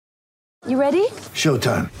You ready?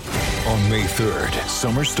 Showtime. On May 3rd,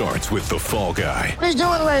 summer starts with The Fall Guy. Let's do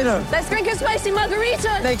it later. Let's drink a spicy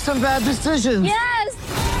margarita. Make some bad decisions. Yes!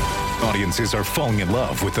 Audiences are falling in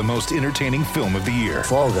love with the most entertaining film of the year.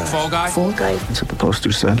 Fall Guy. Fall Guy? Fall guy. That's what the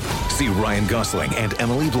poster said. See Ryan Gosling and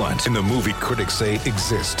Emily Blunt in the movie critics say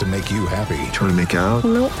exists to make you happy. Trying to make it out?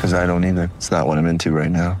 Nope. Because I don't either. It's not what I'm into right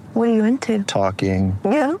now. What are you into? Talking.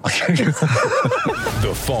 Yeah.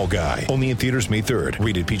 The Fall Guy. Only in theaters May 3rd.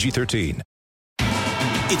 Rated PG-13.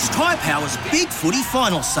 It's Tyre Power's Big Footy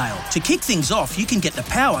Final Sale. To kick things off, you can get the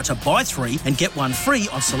power to buy 3 and get 1 free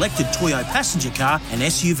on selected Toyo passenger car and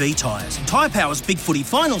SUV tyres. Tyre Power's Big Footy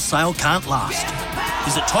Final Sale can't last.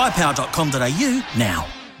 Visit tyrepower.com.au now.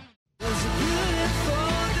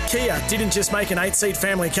 Kia didn't just make an 8-seat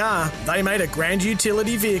family car, they made a grand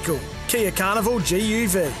utility vehicle. Kia Carnival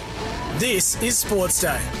GUV. This is Sports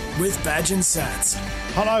Day with Badge and Sats.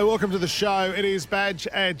 Hello, welcome to the show. It is Badge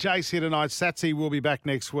and Jace here tonight. Satsy will be back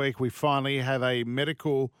next week. We finally have a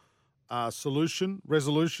medical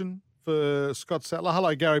resolution for Scott Sattler.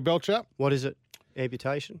 Hello, Gary Belcher. What is it?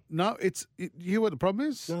 Amputation? No, you hear what the problem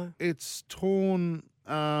is? No. It's torn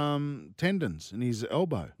tendons in his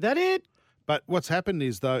elbow. That it? But what's happened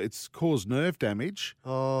is, though, it's caused nerve damage.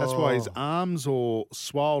 Oh. That's why his arms are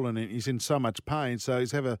swollen and he's in so much pain. So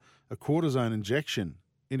he's have a cortisone injection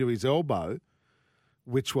into his elbow,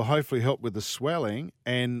 which will hopefully help with the swelling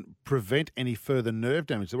and prevent any further nerve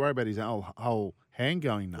damage. They worry about his whole hand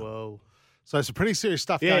going numb. Whoa. So some pretty serious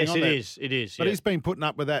stuff going on there. Yes, it is. But he's been putting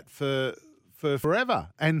up with that for forever.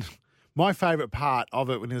 And my favourite part of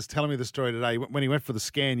it, when he was telling me the story today, when he went for the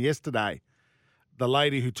scan yesterday, the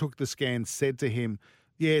lady who took the scan said to him,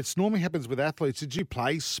 yeah, it normally happens with athletes. Did you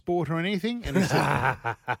play sport or anything? And he said,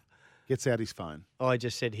 gets out his phone. I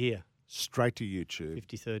just said here. Straight to YouTube.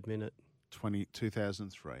 53rd minute.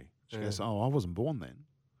 2003. She goes, I wasn't born then.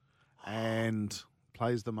 And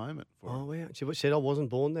plays the moment for Oh, her. wow. She said I wasn't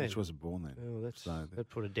born then. She wasn't born then. Oh, So- that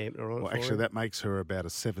put a dampener on it. Well, for actually, him. that makes her about a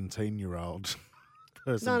 17-year-old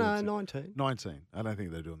person. No, doing it. 19. 19. I don't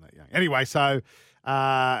think they're doing that young. Anyway, so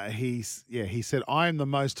he said, I am the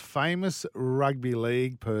most famous rugby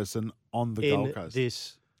league person on the Gold In Coast.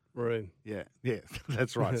 this room. Yeah,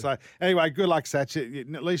 that's right. So anyway, good luck,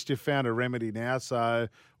 Satch. At least you've found a remedy now,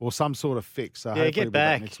 or some sort of fix. So Yeah, hopefully get we'll be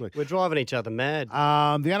back. next week. We're driving each other mad.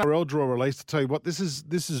 The NRL draw released. To tell you what, this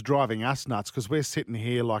is driving us nuts because we're sitting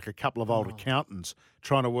here like a couple of old accountants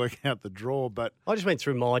trying to work out the draw. But I just went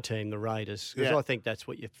through my team, the Raiders, because Yeah. I think that's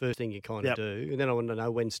what your first thing you kind of Yep. do. And then I want to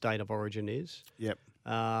know when state of origin is. yep.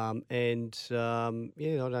 I don't.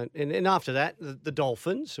 And after that, the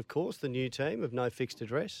Dolphins, of course, the new team of no fixed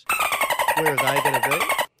address. Where are they going to be?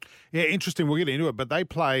 Yeah, interesting. We'll get into it, but they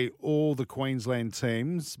play all the Queensland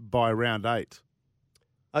teams by round 8.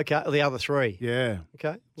 Okay, the other 3. Yeah.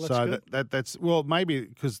 Okay, well, that's so good. that's well, maybe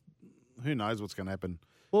because who knows what's going to happen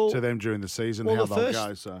to them during the season, how they'll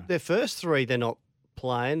go. So their first 3, they're not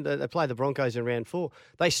playing. They play the Broncos in round 4.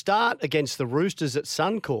 They start against the Roosters at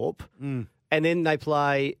Suncorp, and then they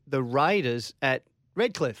play the Raiders at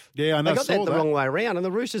Redcliffe. Yeah, I know, They got saw that the that. wrong way around, and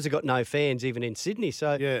the Roosters have got no fans even in Sydney.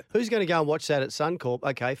 So Yeah. who's going to go and watch that at Suncorp?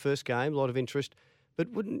 Okay, first game, a lot of interest. But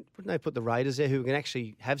wouldn't they put the Raiders there who can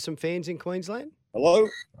actually have some fans in Queensland? Hello?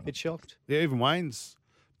 Bit shocked. yeah, even Wayne's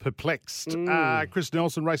perplexed. Chris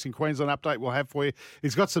Nelson, Racing Queensland update we'll have for you.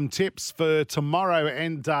 He's got some tips for tomorrow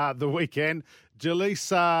and the weekend.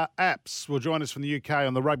 Jaleesa Apps will join us from the UK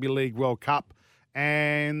on the Rugby League World Cup.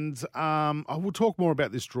 And I will talk more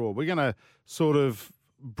about this draw. We're going to sort of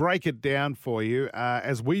break it down for you.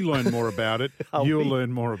 As we learn more about it, you'll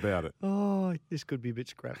learn more about it. Oh, this could be a bit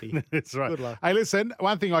scrappy. That's right. Good luck. Hey, listen,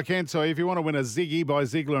 one thing I can tell you, if you want to win a Ziggy by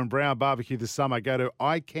Ziegler and Brown barbecue this summer, go to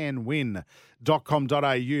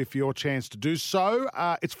iCanWin.com.au for your chance to do so.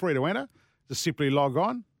 It's free to enter. Just simply log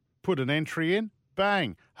on, put an entry in,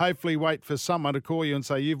 bang. Hopefully wait for someone to call you and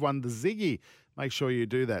say you've won the Ziggy. Make sure you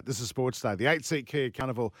do that. This is Sports Day, the 8-seat Kia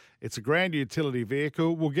Carnival. It's a grand utility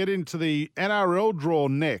vehicle. We'll get into the NRL draw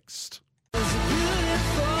next.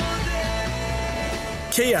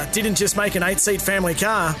 Kia didn't just make an 8-seat family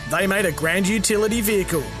car, they made a grand utility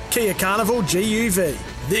vehicle. Kia Carnival GUV.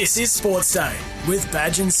 This is Sports Day with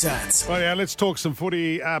Badge and Sats. Well, yeah, let's talk some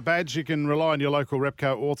footy. Badge, you can rely on your local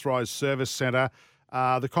Repco authorised service centre.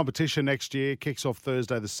 The competition next year kicks off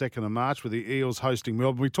Thursday, the 2nd of March, with the Eels hosting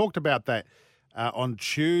Melbourne. We talked about that on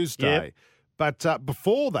Tuesday. Yep. But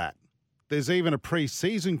before that, there's even a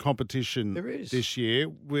pre-season competition There is. this year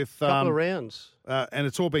with Couple of rounds. and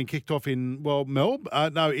it's all been kicked off in Melbourne.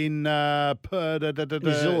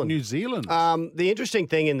 New Zealand. The interesting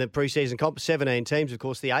thing in the pre-season comp, 17 teams, of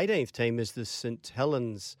course, the 18th team is the St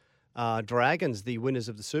Helens Dragons, the winners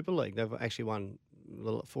of the Super League. They've actually won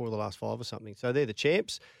 4 of the last 5 or something. So they're the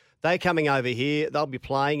champs. They're coming over here. They'll be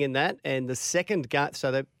playing in that. And the second game,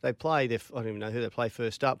 so they play, I don't even know who they play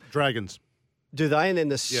first up. Dragons. Do they? And then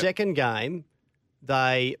the second game,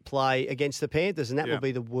 they play against the Panthers, and that will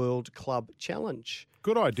be the World Club Challenge.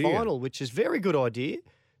 Good idea. Final, which is a very good idea.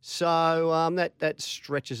 So that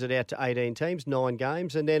stretches it out to 18 teams, 9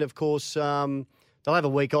 games. And then, of course, they'll have a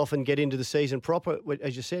week off and get into the season proper.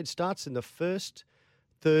 As you said, starts in the first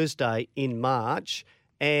Thursday in March.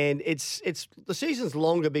 And it's the season's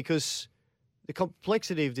longer because the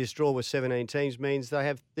complexity of this draw with 17 teams means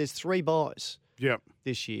there's 3 buys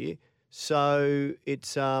this year. So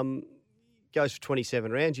it goes for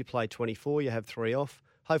 27 rounds. You play 24. You have 3 off.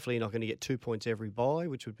 Hopefully you're not going to get 2 points every bye,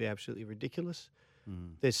 which would be absolutely ridiculous.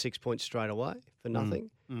 There's 6 points straight away for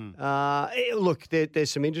nothing. Look,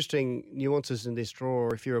 there's some interesting nuances in this draw.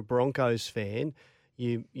 If you're a Broncos fan,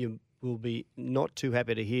 you will be not too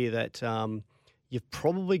happy to hear that you've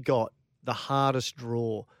probably got the hardest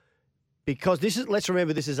draw because let's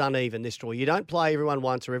remember this is uneven, this draw. You don't play everyone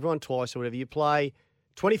once or everyone twice or whatever. You play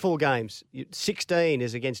 24 games. 16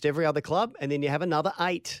 is against every other club, and then you have another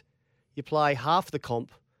 8. You play half the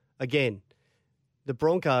comp again. The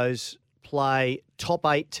Broncos play top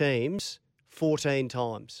 8 teams 14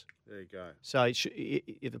 times. There you go. So you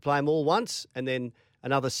play them all once, and then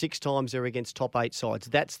another 6 times they're against top 8 sides.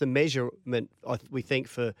 That's the measurement, we think,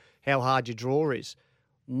 for how hard your draw is.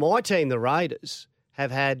 My team, the Raiders,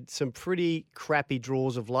 have had some pretty crappy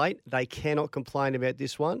draws of late. They cannot complain about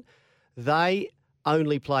this one. They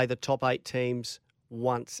only play the top 8 teams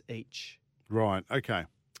once each. Right. Okay.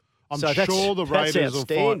 I'm So sure the that's Raiders will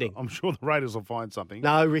find. outstanding. I'm sure the Raiders will find something.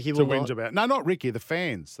 No, Ricky to will whinge not. about. No, not Ricky. The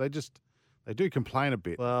fans. They do complain a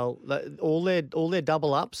bit. Well, all their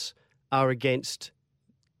double ups are against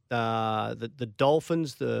the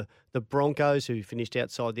Dolphins, the Broncos, who finished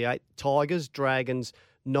outside the 8, Tigers, Dragons,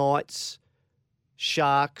 Knights,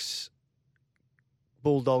 Sharks,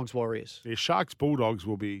 Bulldogs, Warriors. Yeah, Sharks Bulldogs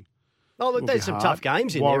will be. Oh, look, will there's be some hard. tough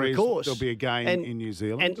games in Warriors, there, of course. There'll be a game in New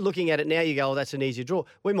Zealand. And looking at it now, you go, oh, that's an easy draw.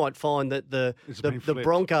 We might find that the flipped.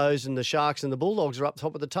 Broncos and the Sharks and the Bulldogs are up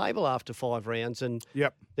top of the table after 5 rounds, and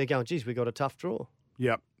they're going, geez, we got a tough draw.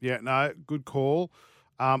 Yep. Yeah, no, good call.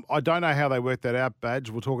 I don't know how they work that out,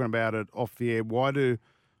 Badge. We're talking about it off the air. Why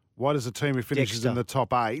does a team who finishes in the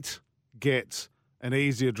top 8 get an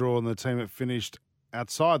easier draw than the team that finished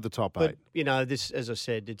outside the top 8? But, you know, this, as I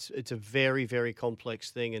said, it's a very, very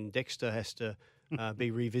complex thing, and Dexter has to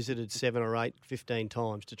be revisited 7 or 8, 15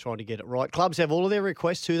 times to try to get it right. Clubs have all of their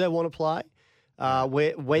requests, who they want to play,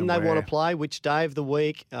 when they want to play, which day of the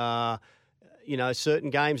week, certain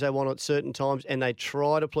games they want at certain times, and they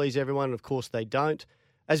try to please everyone, and of course they don't.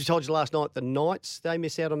 As we told you last night, the Knights, they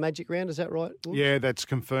miss out on Magic Round. Is that right? Woods? Yeah, that's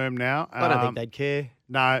confirmed now. I don't think they'd care.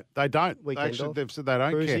 No, they don't. Weekend off. They've said they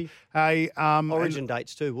don't Cruisy. care. Hey, Origin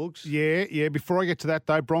dates too, Woogs. Yeah. Before I get to that,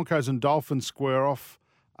 though, Broncos and Dolphins square off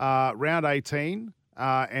round 18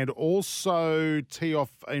 and also tee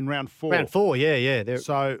off in round 4. Round 4, yeah.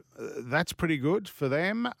 So that's pretty good for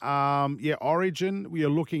them. Origin, we are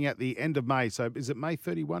looking at the end of May. So is it May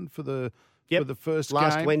 31 for the first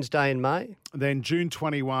last game? Wednesday in May. Then June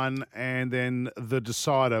 21, and then the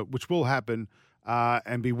decider, which will happen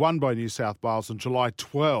and be won by New South Wales on July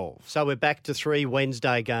 12. So we're back to 3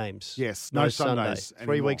 Wednesday games. Yes, no Sundays Sunday.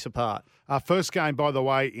 3 anymore. weeks apart. First game, by the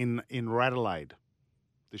way, in Radelaide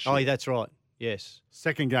this year. Oh, that's right. Yes.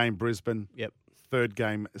 Second game, Brisbane. Yep. Third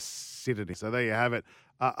game, Sydney. So there you have it.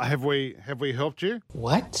 Have we helped you?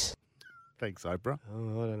 What? Thanks, Oprah.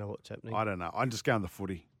 Oh, I don't know what's happening. I don't know. I'm just going the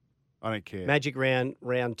footy. I don't care. Magic round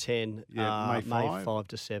 10. Yeah, May 5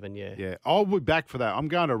 to 7, yeah. Yeah, I'll be back for that. I'm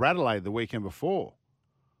going to Radelaide the weekend before.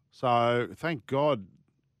 So thank God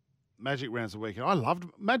Magic Round's the weekend. I loved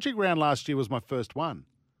Magic Round last year was my first one.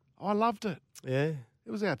 I loved it. Yeah. It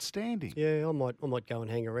was outstanding. Yeah, I might go and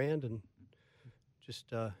hang around and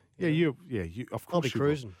just You of course I'll be you will.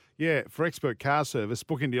 cruising. Yeah, for expert car service,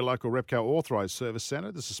 book into your local Repco authorised service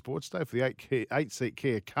centre. This is Sports Day for the 8-seat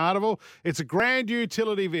Kia Carnival. It's a grand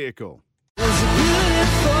utility vehicle.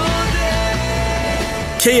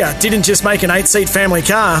 Kia didn't just make an 8-seat family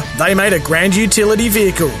car, they made a grand utility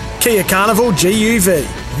vehicle. Kia Carnival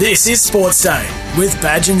GUV. This is Sports Day with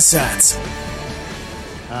Badge and Sats.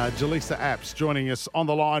 Jaleesa Apps joining us on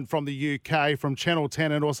the line from the UK, from Channel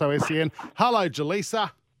 10 and also SEN. Hello,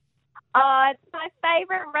 Jaleesa. Oh, it's my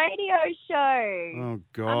favourite radio show. Oh,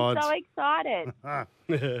 God. I'm so excited.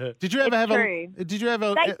 Did you ever It's have true. Did you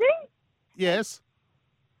ever? They do? Yes.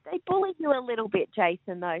 they bully you a little bit,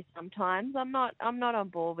 Jason. Though sometimes I'm not on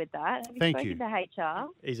board with that. Have you Thank spoken you. to HR?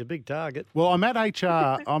 He's a big target. Well, I'm at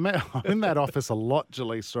HR. I'm in that office a lot,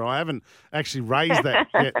 Jaleesa. I haven't actually raised that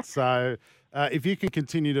yet. So if you can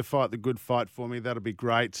continue to fight the good fight for me, that'll be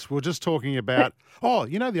great. We're just talking about,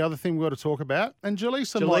 the other thing we've got to talk about. And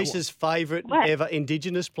Jaleesa's favourite ever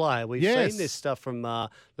Indigenous player. We've Yes. seen this stuff from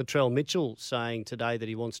Latrell Mitchell saying today that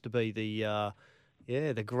he wants to be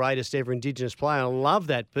the greatest ever Indigenous player. I love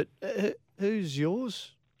that. But who's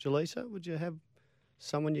yours, Jaleesa? Would you have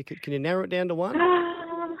someone can you narrow it down to one?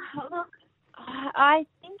 Look, I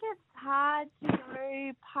think it's hard to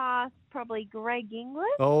go past probably Greg Inglis.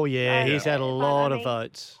 Oh, yeah, he's had a lot of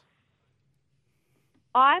votes.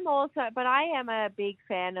 I am a big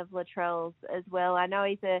fan of Latrell's as well. I know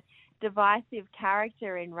he's a divisive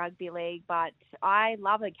character in rugby league, but I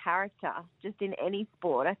love a character just in any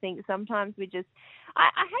sport. I think sometimes I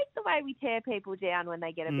hate the way we tear people down when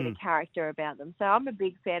they get a bit of character about them. So I'm a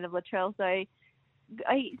big fan of Latrell. So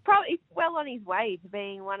he's well on his way to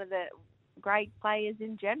being one of the great players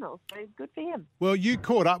in general. So good for him. Well, you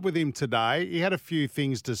caught up with him today. He had a few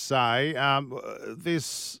things to say.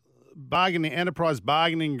 This enterprise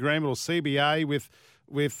bargaining agreement, or CBA, with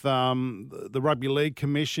the Rugby League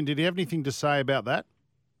Commission. Did he have anything to say about that?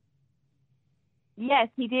 Yes,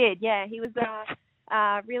 he did. Yeah, he was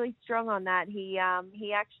really strong on that. He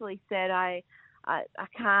actually said, I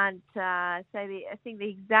can't say the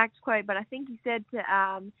exact quote, but I think he said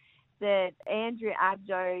that Andrew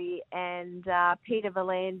Abdo and Peter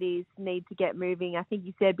V'landys need to get moving. I think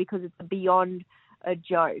he said because it's beyond a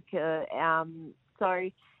joke. So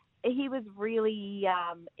he was really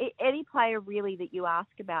any player really that you ask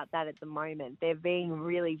about that at the moment, they're being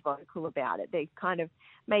really vocal about it. They're kind of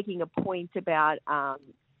making a point about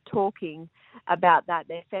talking about that.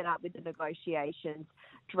 They're fed up with the negotiations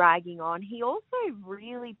dragging on. He also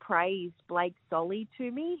really praised Blake Solly to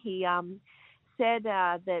me. He said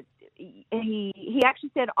that he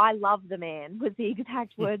actually said, "I love the man," was the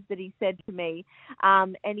exact words that he said to me.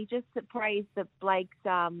 And he just praised that Blake's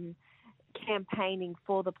campaigning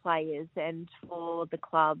for the players and for the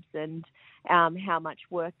clubs and how much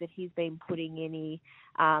work that he's been putting in. He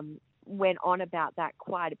went on about that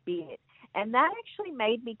quite a bit. And that actually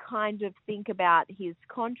made me kind of think about his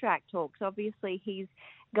contract talks. Obviously, he's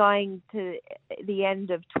going to the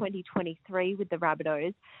end of 2023 with the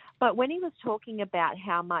Rabbitohs. But when he was talking about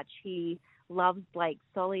how much he loves Blake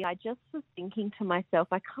Solly, I just was thinking to myself,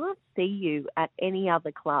 I can't see you at any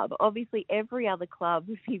other club. Obviously, every other club,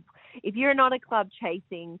 if you're not a club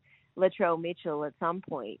chasing Latrell Mitchell at some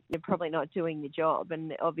point, you're probably not doing the job.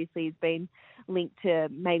 And obviously he's been linked to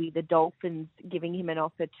maybe the Dolphins giving him an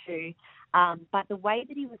offer too. But the way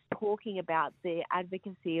that he was talking about the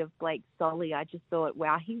advocacy of Blake Solly, I just thought,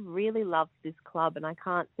 wow, he really loves this club, and I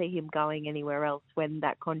can't see him going anywhere else when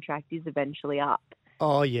that contract is eventually up.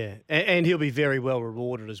 Oh, yeah. And he'll be very well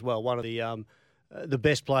rewarded as well. One of the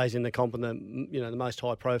best players in the comp and the most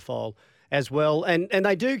high profile as well. And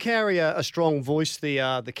they do carry a strong voice,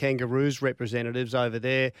 the Kangaroos representatives over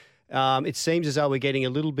there. It seems as though we're getting a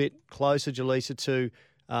little bit closer, Jaleesa, to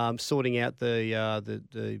sorting out the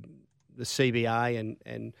CBA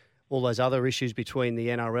and all those other issues between the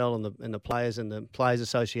NRL and the players and the Players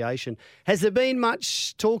Association. Has there been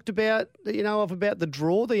much talked about, about the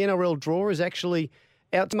draw? The NRL draw is actually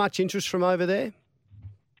out to much interest from over there?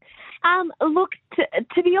 Look,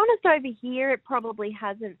 to be honest, over here it probably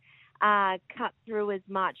hasn't cut through as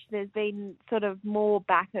much. There's been sort of more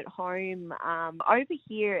back at home. Over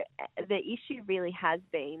here, the issue really has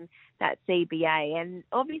been that CBA, and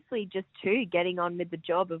obviously just getting on with the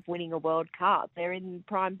job of winning a World Cup. They're in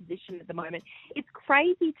prime position at the moment. It's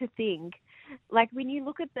crazy to think, like when you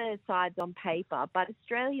look at the sides on paper, but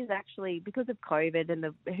Australia's actually, because of COVID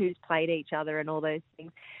and who's played each other and all those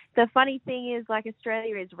things, the funny thing is, like,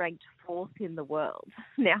 Australia is ranked 4th in the world.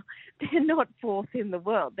 Now, they're not 4th in the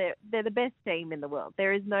world. They're the best team in the world.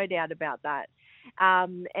 There is no doubt about that.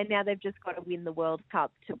 And now they've just got to win the World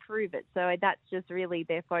Cup to prove it. So that's just really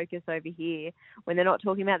their focus over here. When they're not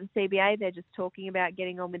talking about the CBA, they're just talking about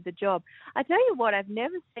getting on with the job. I tell you what, I've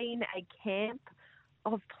never seen a camp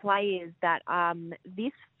of players that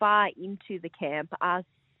this far into the camp are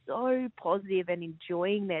so positive and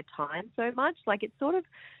enjoying their time so much. Like, it sort of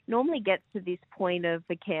normally gets to this point of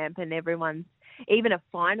the camp and everyone's, even a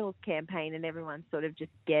finals campaign, and everyone's sort of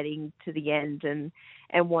just getting to the end and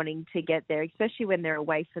wanting to get there, especially when they're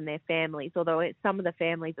away from their families, although some of the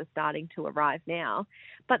families are starting to arrive now.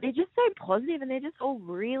 But they're just so positive and they're just all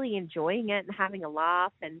really enjoying it and having a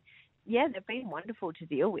laugh, and yeah, they've been wonderful to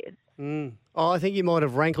deal with. Oh, I think you might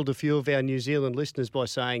have rankled a few of our New Zealand listeners by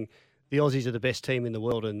saying the Aussies are the best team in the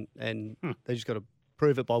world, and they just got to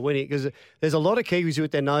prove it by winning. Because there's a lot of Kiwis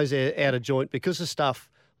with their nose out of joint because of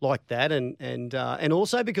stuff like that, and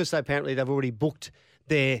also because they've already booked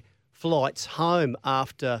their flights home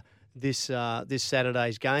after this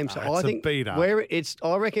Saturday's game. So I think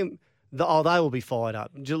I reckon they will be fired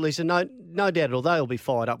up. Lisa, no doubt at all, they'll be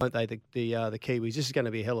fired up, won't they? The Kiwis. This is going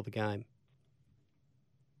to be a hell of a game.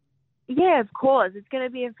 Yeah, of course. It's going to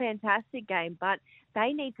be a fantastic game, but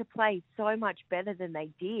they need to play so much better than they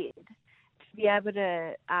did to be able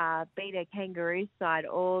to beat a Kangaroo side,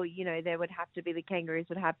 or, there would have to be the Kangaroos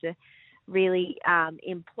would have to really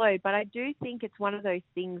implode. But I do think it's one of those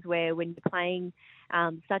things where when you're playing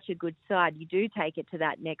such a good side, you do take it to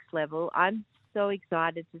that next level. I'm so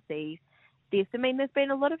excited to see this. I mean, there's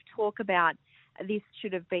been a lot of talk about this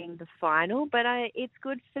should have been the final, but it's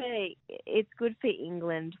good for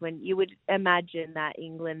England. When you would imagine that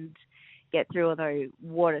England get through, although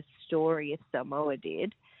what a story if Samoa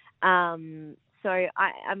did. So,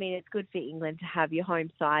 I mean, it's good for England to have your home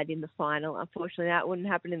side in the final. Unfortunately, that wouldn't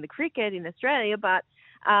happen in the cricket in Australia, but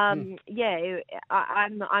I'm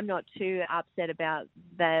not too upset about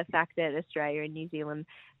the fact that Australia and New Zealand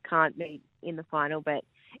can't meet in the final, but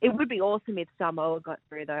it would be awesome if Samoa got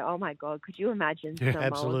through, though. Oh, my God. Could you imagine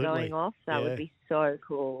Samoa going off? That would be so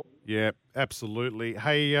cool. Yeah, absolutely.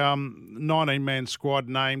 Hey, 19-man squad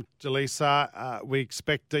named, Jaleesa. We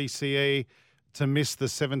expect DCE to miss the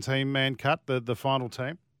 17-man cut, the final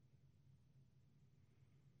team?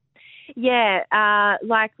 Yeah,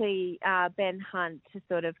 likely Ben Hunt to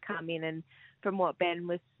sort of come in, and from what Ben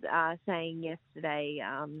was saying yesterday,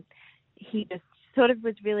 he just sort of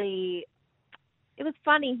was really... It was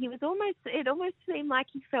funny. It almost seemed like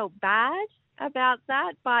he felt bad about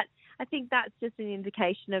that, but I think that's just an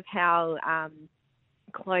indication of how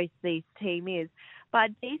close this team is.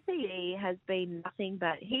 But DCE has been nothing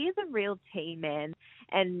but, he is a real team man,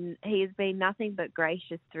 and he has been nothing but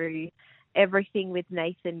gracious through everything with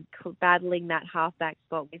Nathan, battling that halfback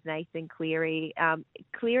spot with Nathan Cleary.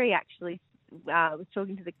 Cleary actually was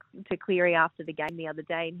talking to Cleary after the game the other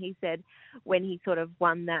day, and he said when he sort of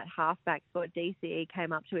won that halfback spot, DCE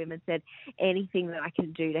came up to him and said, anything that I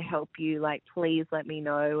can do to help you, like, please let me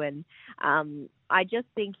know. And I just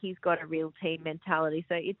think he's got a real team mentality.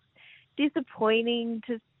 So it's disappointing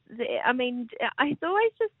to, I mean, it's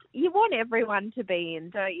always just, you want everyone to be in,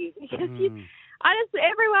 don't you? Because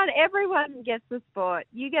everyone gets a sport.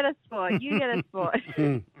 You get a sport. You get a sport.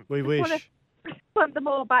 We wish. Want them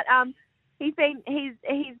all, but he's been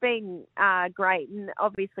great, and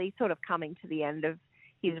obviously sort of coming to the end of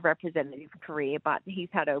his representative career, but he's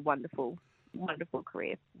had a wonderful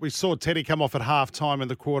career. We saw Teddy come off at half-time in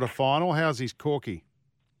the quarterfinal. How's his corky?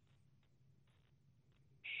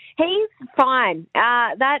 He's fine.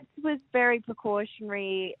 That was very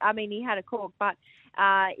precautionary. I mean, he had a cork, but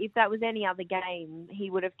if that was any other game,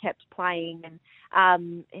 he would have kept playing.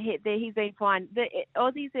 And he's been fine. The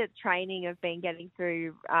Aussies at training have been getting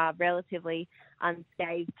through relatively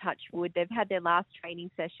unscathed, touch wood. They've had their last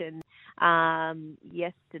training session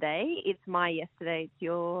yesterday. It's my yesterday. It's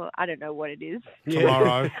your, I don't know what it is.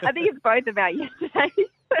 Tomorrow. I think it's both about yesterday.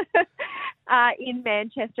 In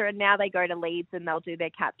Manchester, and now they go to Leeds and they'll do their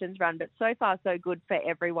captain's run. But so far, so good for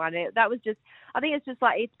everyone. I think it's just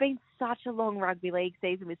like, it's been such a long rugby league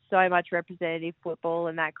season with so much representative football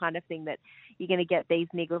and that kind of thing that you're going to get these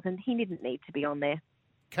niggles, and he didn't need to be on there.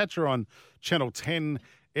 Catch her on Channel 10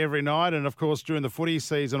 every night, and of course during the footy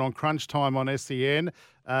season on Crunch Time on SEN.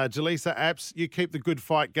 Jaleesa Apps, you keep the good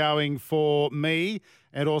fight going for me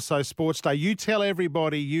and also Sports Day. You tell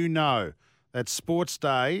everybody you know that Sports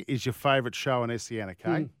Day is your favourite show on SEN,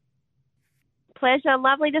 okay? Pleasure.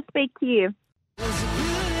 Lovely to speak to you.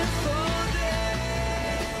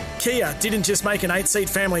 Kia didn't just make an 8-seat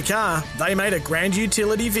family car, they made a grand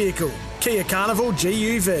utility vehicle. Kia Carnival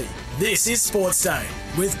GUV. This is Sports Day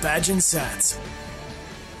with Badge and Sats.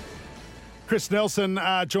 Chris Nelson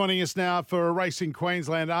joining us now for a Racing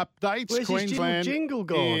Queensland update. Where's Queensland his jingle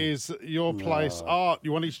gone? Is your place. Oh,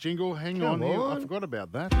 you want his jingle? Hang on here. I forgot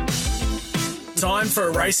about that. Time for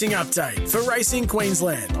a racing update for Racing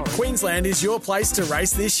Queensland. Queensland is your place to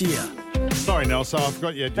race this year. Sorry, Nelson, I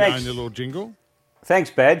forgot you had your own little jingle. Thanks,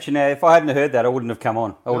 Badge. Now, if I hadn't heard that, I wouldn't have come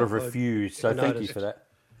on. I would have refused. So thank you for that.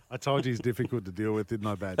 I told you he's difficult to deal with, didn't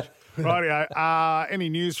I, Badge? Rightio. Any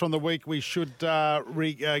news from the week we should go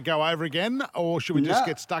over again, or should we just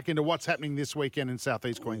get stuck into what's happening this weekend in South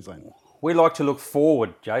East Queensland? We like to look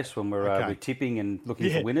forward, Jace, when we're tipping and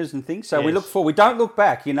looking for winners and things. So we look forward. We don't look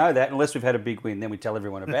back, you know that, unless we've had a big win. Then we tell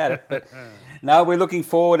everyone about it. But no, we're looking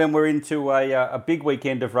forward, and we're into a big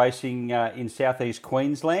weekend of racing in southeast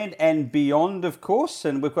Queensland and beyond, of course.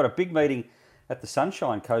 And we've got a big meeting at the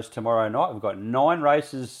Sunshine Coast tomorrow night. We've got 9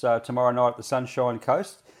 races tomorrow night at the Sunshine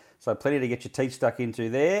Coast. So plenty to get your teeth stuck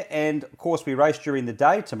into there. And, of course, we race during the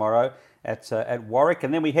day tomorrow at Warwick.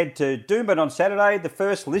 And then we head to Doomben on Saturday, the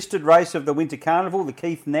first listed race of the Winter Carnival, the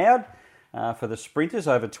Keith Nowd, for the sprinters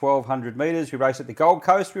over 1,200 metres. We race at the Gold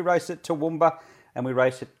Coast, we race at Toowoomba, and we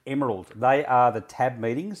race at Emerald. They are the TAB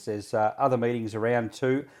meetings. There's other meetings around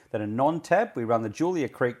too that are non-TAB. We run the Julia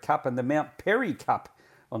Creek Cup and the Mount Perry Cup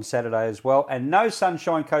on Saturday as well. And no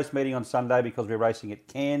Sunshine Coast meeting on Sunday because we're racing at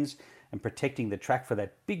Cairns and protecting the track for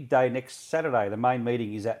that big day next Saturday. The main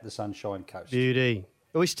meeting is at the Sunshine Coast. Beauty.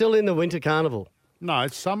 Are we still in the Winter Carnival? No,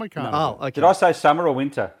 it's Summer Carnival. Oh, okay. Did I say summer or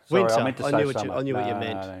winter? Sorry, Winter. I meant to say summer. I knew what you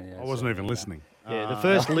meant. I wasn't even listening. Yeah, the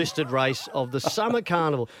first listed race of the Summer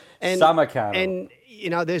Carnival. Summer Carnival. And, you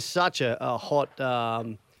know, there's such a hot,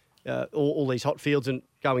 all these hot fields and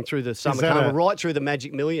going through the Summer Carnival, right through the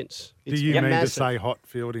Magic Millions. Do you mean to say hot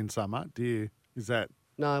field in summer? Is that?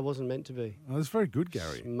 No, it wasn't meant to be. Oh, that's very good,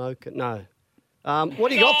 Gary. No. What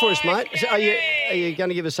do you got for us, mate? Are you going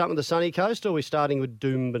to give us something the sunny coast, or are we starting with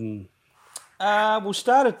Doomben? We'll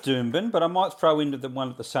start at Doomben, but I might throw into the one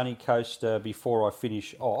at the sunny coast before I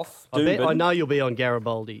finish off. I know you'll be on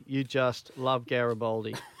Garibaldi. You just love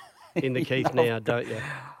Garibaldi in the Keith now, don't you?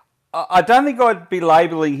 I don't think I'd be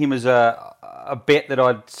labelling him as a bet that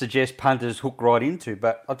I'd suggest punters hook right into,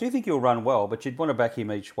 but I do think he'll run well, but you'd want to back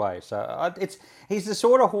him each way. So he's the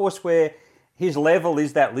sort of horse where his level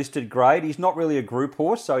is that listed grade. He's not really a group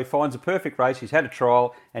horse, so he finds a perfect race. He's had a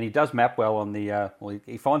trial, and he does map well on the...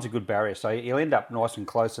 he finds a good barrier, so he'll end up nice and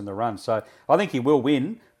close in the run. So I think he will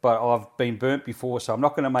win, but I've been burnt before, so I'm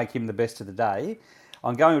not going to make him the best of the day.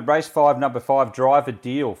 I'm going with race 5, number 5, Driver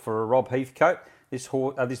Deal for Rob Heathcote.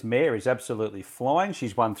 This mare is absolutely flying.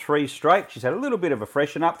 She's won 3 straight. She's had a little bit of a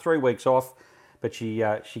freshen up, 3 weeks off, but she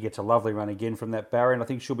gets a lovely run again from that barrier, and I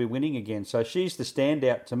think she'll be winning again. So she's the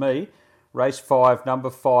standout to me. Race 5, number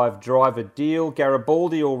 5, Driver Deal.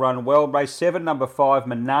 Garibaldi will run well. Race 7, number 5,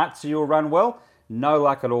 Manazzi will run well. No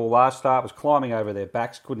luck at all last start. Was climbing over their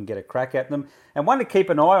backs. Couldn't get a crack at them. And one to keep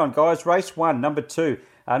an eye on, guys. Race 1, number 2.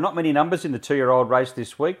 Not many numbers in the 2-year-old race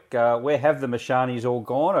this week. Where have the Mashanis all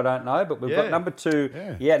gone? I don't know. But we've got number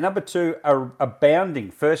 2. Yeah, number 2, Abounding.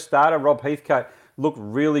 First starter, Rob Heathcote. Looked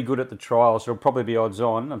really good at the trials. It'll probably be odds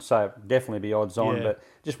on. I'd say definitely be odds on. But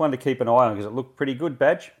just one to keep an eye on because it looked pretty good,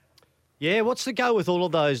 Badge. Yeah, what's the go with all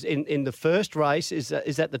of those in the first race? Is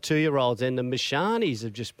that the 2-year-olds, and the Mashanis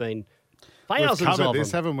have just been thousands We've covered of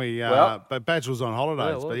this, them. haven't we? But Badge was on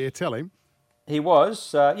holidays. But tell him. He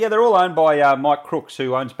was. They're all owned by Mike Crooks,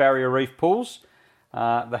 who owns Barrier Reef Pools.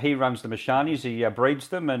 He runs the Mashanis. He breeds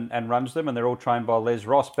them and runs them, and they're all trained by Les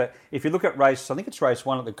Ross. But if you look at I think it's race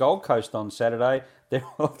 1 at the Gold Coast on Saturday,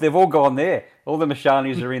 they've all gone there. All the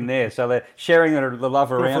Mashanis are in there, so they're sharing the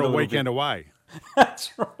love around for a little weekend bit. away.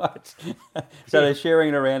 That's right. So they're sharing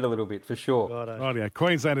it around a little bit, for sure. Rightio.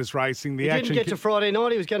 Queensland is racing. He didn't get to Friday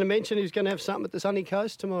night. He was going to mention he was going to have something at the sunny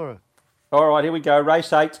coast tomorrow. All right, here we go.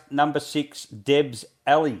 Race 8, number 6, Deb's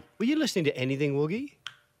Alley. Were you listening to anything, Woogie?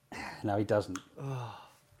 No, he doesn't.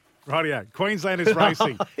 Rightio. Queensland is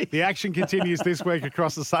racing. The action continues this week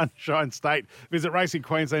across the Sunshine State. Visit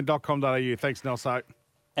racingqueensland.com.au. Thanks, Nelson.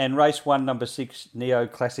 And race 1, number 6,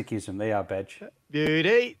 Neoclassicism. There you are, Badge.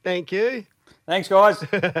 Beauty. Thank you. Thanks, guys.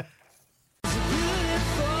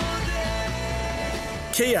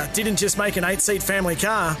 Kia didn't just make an 8-seat family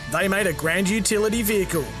car, they made a grand utility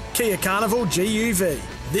vehicle. Kia Carnival GUV.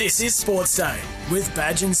 This is Sports Day with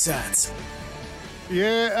Badge and Sats.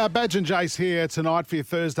 Yeah, Badge and Jace here tonight for your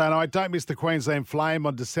Thursday night. Don't miss the Queensland Flame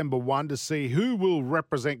on December 1 to see who will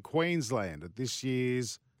represent Queensland at this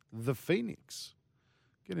year's The Phoenix.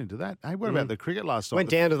 Get into that. Hey, what about the cricket last night? Went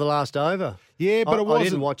down to the last over. Yeah, but it wasn't. I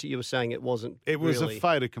didn't watch it. You were saying it wasn't. It was really a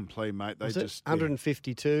fait accompli, mate. They was just it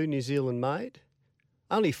 152 New Zealand made.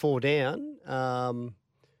 Only 4 down. I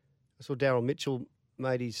saw Daryl Mitchell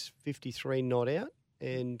made his 53 not out,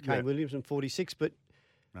 and Kane Williamson 46. But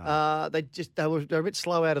they were a bit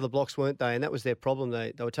slow out of the blocks, weren't they? And that was their problem.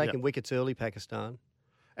 They were taking wickets early, Pakistan.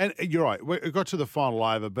 And you're right. It got to the final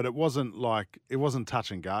over, but it wasn't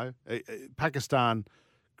touch and go. Pakistan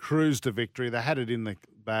cruised to victory. They had it in the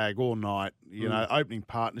bag all night. You know, opening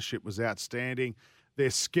partnership was outstanding. Their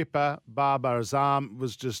skipper, Babar Azam,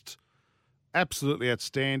 was just absolutely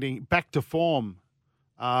outstanding. Back to form.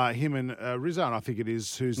 Him and Rizwan, I think it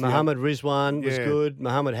is. Who's Muhammad Rizwan was good.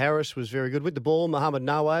 Muhammad Harris was very good with the ball. Muhammad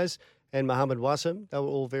Nawaz and Mohammed Wasim. They were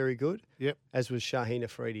all very good. Yep. As was Shaheen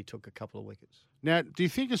Afridi, took a couple of wickets. Now, do you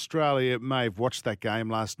think Australia may have watched that game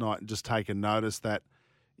last night and just taken notice that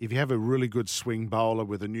if you have a really good swing bowler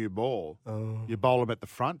with a new ball, you bowl him at the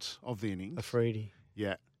front of the innings? Afridi.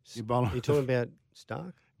 Yeah. You bowl him. Are you talking about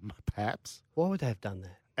Stark? Perhaps. Why would they have done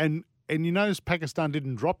that? And you notice Pakistan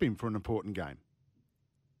didn't drop him for an important game.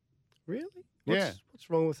 Really? Yeah. What's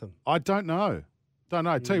wrong with them? I don't know.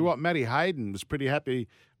 Tell you what, Matty Hayden was pretty happy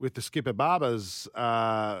with the skipper Barber's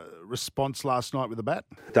response last night with the bat.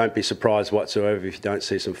 Don't be surprised whatsoever if you don't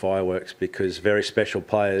see some fireworks, because very special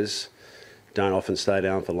players don't often stay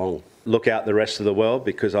down for long. Look out the rest of the world,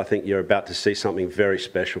 because I think you're about to see something very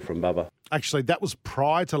special from Bubba. Actually, that was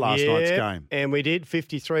prior to last night's game. And we did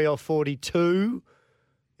 53 off 42.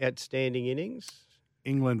 Outstanding innings.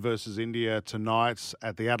 England versus India tonight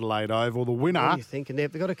at the Adelaide Oval. The winner. What are you thinking?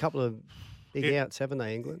 They've got a couple of big outs, haven't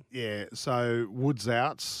they, England? Yeah, so Wood's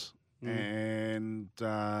out. And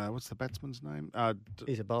what's the batsman's name?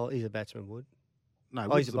 He's a bowler. He's a batsman, Wood. No, He's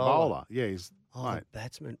Wood's a the bowler. bowler. Yeah, he's the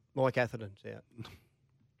batsman. Mike Atherton's out.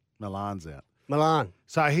 Milan's out. Milan.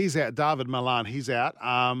 So he's out. David Milan, he's out.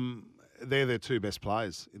 They're their two best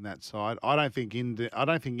players in that side. I don't think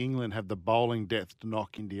England have the bowling depth to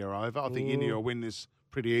knock India over. I think India will win this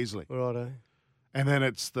pretty easily. Righto. And then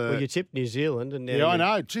it's the... Well, you tipped New Zealand. And now yeah, I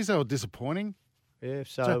know. Geez, they were disappointing. Yeah,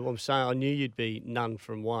 so I'm saying I knew you'd be none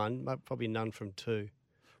from one, but probably none from two.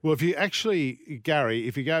 Well, if you actually, Gary,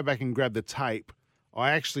 if you go back and grab the tape,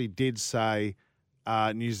 I actually did say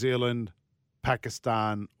New Zealand,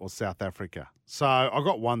 Pakistan or South Africa. So I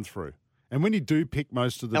got one through. And when you do pick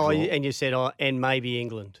most of the draw... and you said, and maybe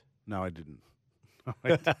England. No, I didn't. No,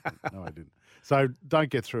 I didn't. So don't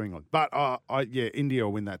get through England. But, India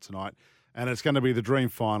will win that tonight. And it's going to be the dream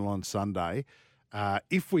final on Sunday.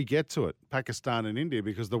 If we get to it, Pakistan and India,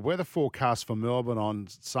 because the weather forecast for Melbourne on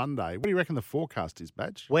Sunday, what do you reckon the forecast is,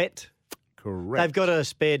 Badge? Wet. Correct. They've got a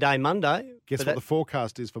spare day Monday. Guess what the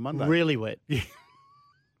forecast is for Monday? Really wet. Yeah.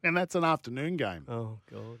 And that's an afternoon game. Oh,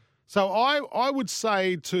 God. So I would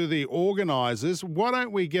say to the organisers, why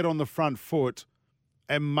don't we get on the front foot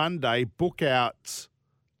and Monday book out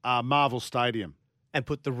Marvel Stadium. And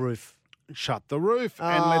put the roof. Shut the roof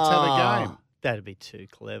and let's have a game. That'd be too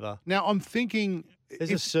clever. Now, I'm thinking...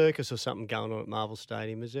 There's a circus or something going on at Marvel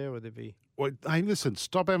Stadium, is there? Or would there be... Well, hey, listen,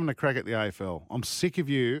 stop having a crack at the AFL. I'm sick of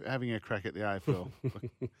you having a crack at the AFL.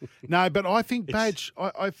 No, but I think, Badge,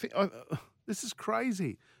 I think this is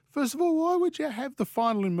crazy. First of all, why would you have the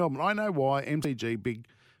final in Melbourne? I know why, MCG, big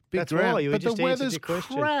That's ground. why, you but just the weather's answered your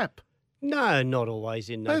question. crap. No, not always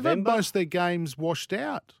in They've had November. most of their games washed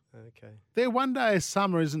out. Okay. Their one day of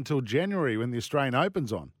summer is until January when the Australian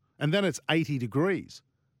Open's on. And then it's 80 degrees.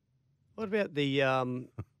 What about the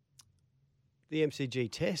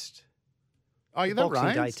MCG test? Oh, yeah, that Boxing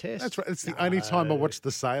rains. Day test. That's right. It's the only time I watch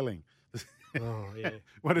the sailing. Oh, yeah.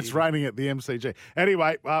 When it's raining at the MCG.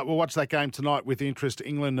 Anyway, we'll watch that game tonight with interest.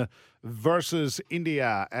 England versus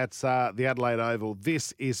India at the Adelaide Oval.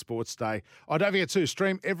 This is Sports Day. Oh, don't forget to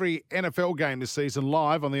stream every NFL game this season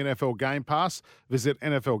live on the NFL Game Pass. Visit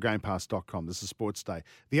NFLGamePass.com. This is Sports Day.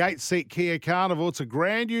 The 8-seat Kia Carnival. It's a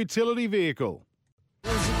grand utility vehicle.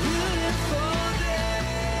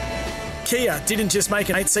 Kia didn't just make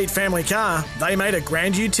an 8-seat family car, they made a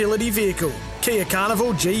grand utility vehicle. Kia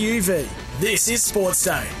Carnival GUV. This is Sports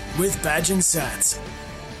Day with Badge and Sats.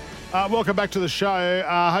 Welcome back to the show.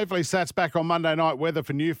 Hopefully Sats back on Monday night weather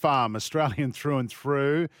for New Farm, Australian through and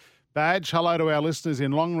through. Badge, hello to our listeners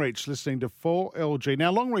in Longreach listening to 4LG.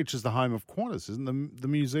 Now, Longreach is the home of Qantas, isn't the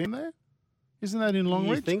museum there? Isn't that in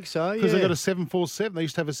Longreach? You think so, yeah. Because they've got a 747. They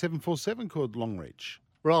used to have a 747 called Longreach.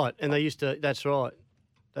 Right, and they used to, that's right.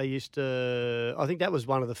 They used to, I think that was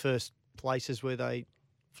one of the first places where they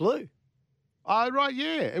flew. Oh, right,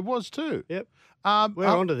 yeah, it was too. Yep. We're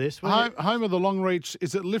onto this. Home of the Longreach,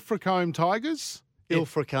 is it Ilfracombe Tigers?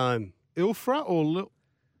 Ilfracombe. Ilfra or...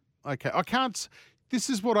 Okay, I can't... This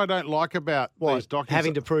is what I don't like about these documents.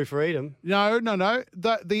 Having to proofread them? No.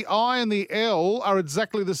 The I and the L are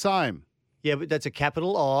exactly the same. Yeah, but that's a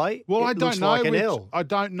capital I. Well, I don't know. Like an L. I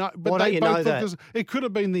don't know. But Why they don't you both know look that? It could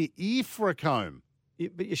have been the Ilfracombe.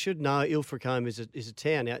 But you should know Ilfracombe is a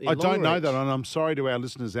town out in I don't know Longreach. that, and I'm sorry to our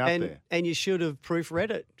listeners out there. And you should have proofread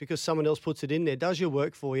it because someone else puts it in there, does your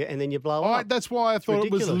work for you, and then you blow up. That's why I thought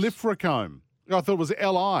it was ridiculous. Ilfracombe. I thought it was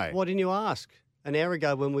L-I. Why didn't you ask an hour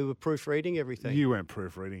ago when we were proofreading everything? You weren't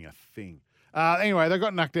proofreading a thing. Anyway, they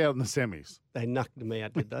got knocked out in the semis. They knocked them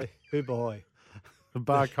out, did they? Who by?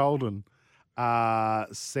 Bar Colden,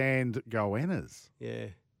 Sand Goannas. Yeah.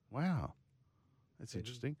 Wow. That's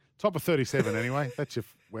interesting. Top of 37 anyway. That's your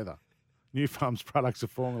weather. New Farm's products are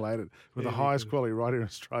formulated with the highest quality right here in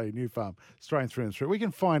Australia. New Farm, Australian through and through. We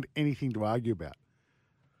can find anything to argue about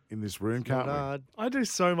in this room, can't we? Hard. I do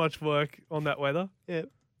so much work on that weather. Yeah.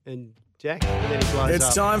 And Jack, and then he blows It's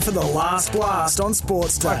up. time for the last blast on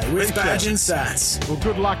Sports Day with Badge and Sats. Well,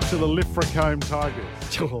 good luck to the Ilfracombe Tigers.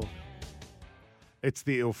 Sure. It's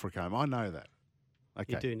the Ilfracombe. I know that.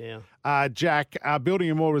 Okay. You do now. Jack, building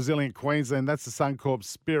a more resilient Queensland, that's the Suncorp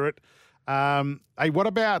spirit. Hey, what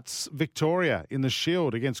about Victoria in the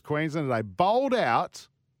Shield against Queensland today? Bowled out.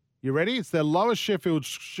 You ready? It's their lowest Sheffield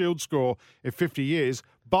Shield score in 50 years.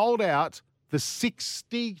 Bowled out the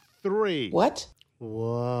 63. What?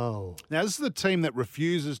 Whoa. Now, this is the team that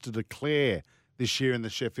refuses to declare this year in the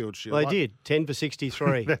Sheffield Shield. Well, they did. 10 for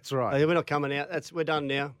 63. That's right. Oh, we're not coming out. We're done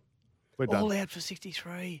now. We're done. All out for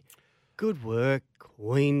 63. Good work,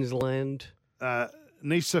 Queensland.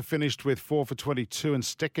 Nisa finished with 4 for 22 and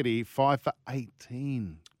Steckity 5 for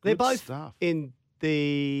 18. They're Good both stuff. in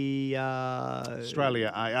the...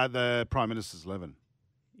 Australia, the Prime Minister's 11.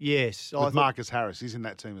 Yes. With Marcus Harris. He's in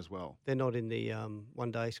that team as well. They're not in the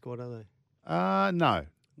one-day squad, are they? No.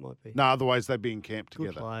 Might be. No, otherwise they'd be in camp Good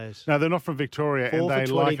together. players. No, they're not from Victoria 4 and for they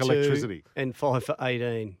like 22 electricity. And 5 for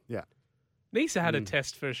 18. Yeah. Nisa had a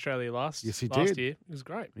test for Australia last year. It was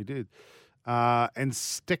great. He did. And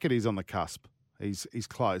Steckety's on the cusp. He's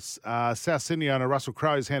close. South Sydney owner Russell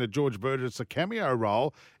Crowe has handed George Burgess a cameo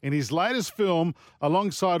role in his latest film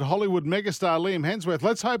alongside Hollywood megastar Liam Hemsworth.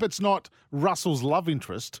 Let's hope it's not Russell's love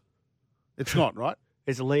interest. It's not, right?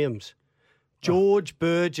 It's Liam's. George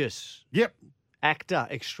Burgess. Yep. Actor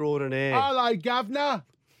extraordinaire. Hello, Governor.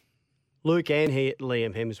 Luke and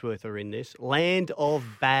Liam Hemsworth are in this. Land of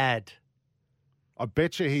Bad. I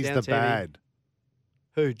bet you he's Sounds the heavy. bad.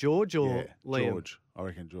 Who, George or Yeah, Liam? George. I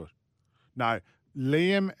reckon George. No,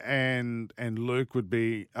 Liam and Luke would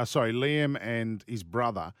be. Liam and his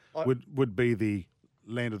brother would be the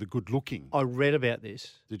land of the good looking. I read about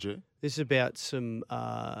this. Did you? This is about some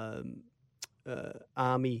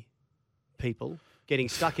army people getting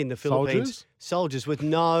stuck in the Philippines. Soldiers with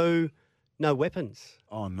no weapons.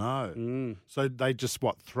 Oh no! So they just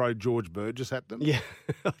throw George Burgess at them? Yeah,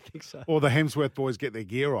 I think so. Or the Hemsworth boys get their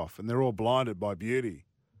gear off and they're all blinded by beauty,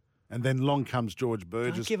 and then along comes George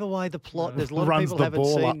Burgess. Don't give away the plot. There's a lot of runs people the haven't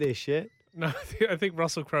ball seen up. this yet. No, I think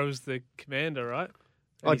Russell Crowe's the commander, right?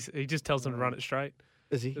 And he just tells them to run it straight.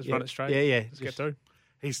 Is he? Just Yeah. run it straight. Yeah. Just get through.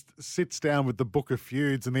 He sits down with the Book of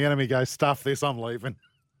Feuds, and the enemy goes, "Stuff this, I'm leaving.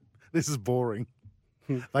 This is boring."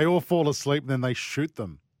 They all fall asleep, and then they shoot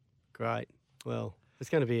them. Great. Well, it's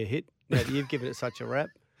going to be a hit now that you've given it such a rap.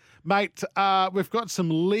 Mate, we've got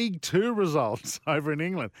some League Two results over in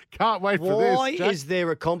England. Can't wait for this. Why Jack. is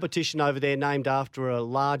there a competition over there named after a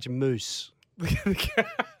large moose?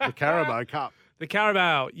 The Carabao Cup? The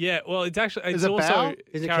Carabao, yeah. Well, it's actually Is it also Bao?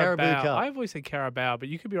 Is it Caribou Cup? I've always said Carabao, but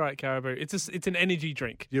you could be right, Caribou. It's an energy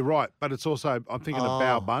drink. You're right, but it's also, I'm thinking of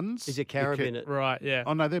Bao buns. Is it carob in it? Right, yeah.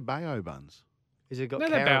 Oh, no, they're Bao buns. Is it got No,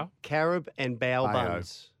 they're Bao. carob and bao Bao.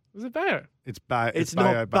 buns? Was it Bao? It's It's Bao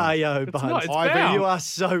not buns. Bao It's buns. not, it's I've Bao. eaten- You are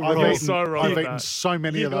so I've wrong. eaten, so wrong I've with eaten that. so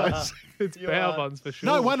many of You are. those. It's You Bao are. buns for sure.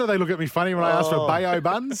 No wonder they look at me funny when I ask for Bao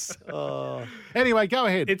buns. Oh. Anyway, go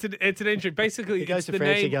ahead. It's an entry. Basically, He goes it's to the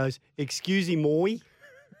France, he name. goes, "Excuse moi."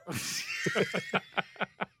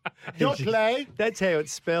 Your play. That's how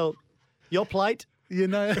it's spelled. Your plate. You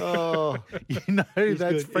know, Oh, that's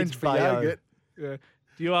good. French It's for Bao. yogurt. Yeah.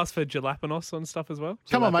 Do you ask for jalapenos on stuff as well?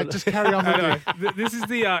 Come on, mate, just carry on with Anyway, it. this is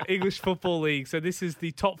the English Football League. So this is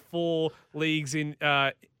the top 4 leagues in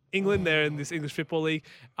England. They're in this English Football League.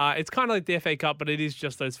 It's kind of like the FA Cup, but it is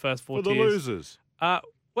just those first 4 For the tiers. losers.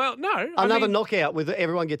 Well, no. I Another mean, knockout with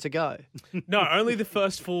everyone gets a go. No, only the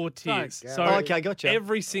first 4 tiers. Don't So go. Okay, gotcha.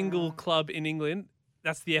 Every single club in England,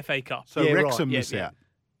 that's the FA Cup. So Yeah, Wrexham right. miss Yeah. out.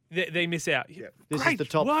 They miss out. This is Great the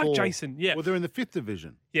top work, 4. Jason. Yeah. Well, they're in the 5th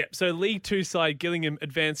division. Yeah, so League 2 side Gillingham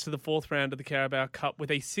advanced to the 4th round of the Carabao Cup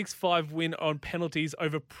with a 6-5 win on penalties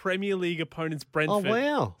over Premier League opponents Oh Brentford.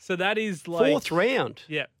 wow! So that is like 4th round.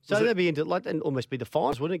 Yeah. So Was it- that'd be into that'd almost be the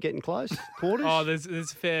finals, wouldn't it? Getting close, quarters. Oh, there's a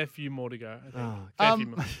fair few more to go. I think. Oh, Fair few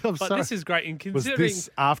more. I'm But sorry. this is great. In Was considering, this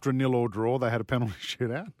after a 0-0 draw? They had a penalty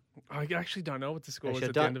shootout. I actually don't know what the score was Actually,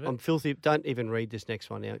 at the end of it. I'm filthy. Don't even read this next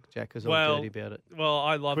one out, Jack, because Well, I'm dirty about it. Well,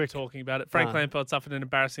 I love talking about it. Frank Ah. Lampard suffered an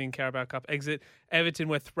embarrassing Carabao Cup exit. Everton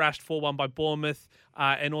were thrashed 4-1 by Bournemouth,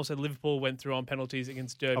 and also Liverpool went through on penalties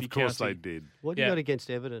against Derby Of course County. they did. What do you got against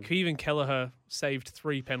Everton? Kevin Kelleher saved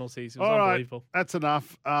 3 penalties. It was All right, unbelievable. that's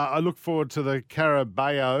enough. I look forward to the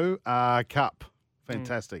Carabao Cup.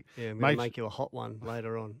 Fantastic. Yeah, I'm going Mate- to make you a hot one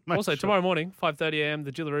later on. Make Also, sure- tomorrow morning, 5:30 a.m.,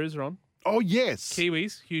 the Gillaroos are on. Oh, yes.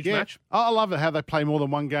 Kiwis, huge Yeah. match. Oh, I love it how they play more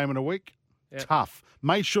than one game in a week. tough.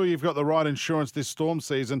 Make sure you've got the right insurance this storm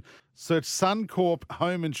season. Search Suncorp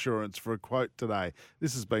Home Insurance for a quote today.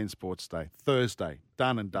 This has been Sports Day. Thursday,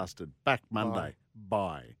 done and dusted. Back Monday.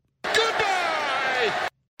 Bye.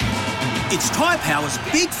 It's Tyre Power's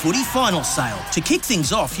Big Footy Final Sale. To kick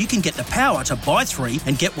things off, you can get the power to buy 3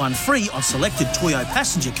 and get 1 free on selected Toyo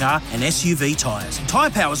passenger car and SUV tyres. Tyre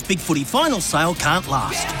Power's Big Footy Final Sale can't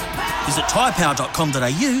last. Visit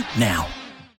tyrepower.com.au now.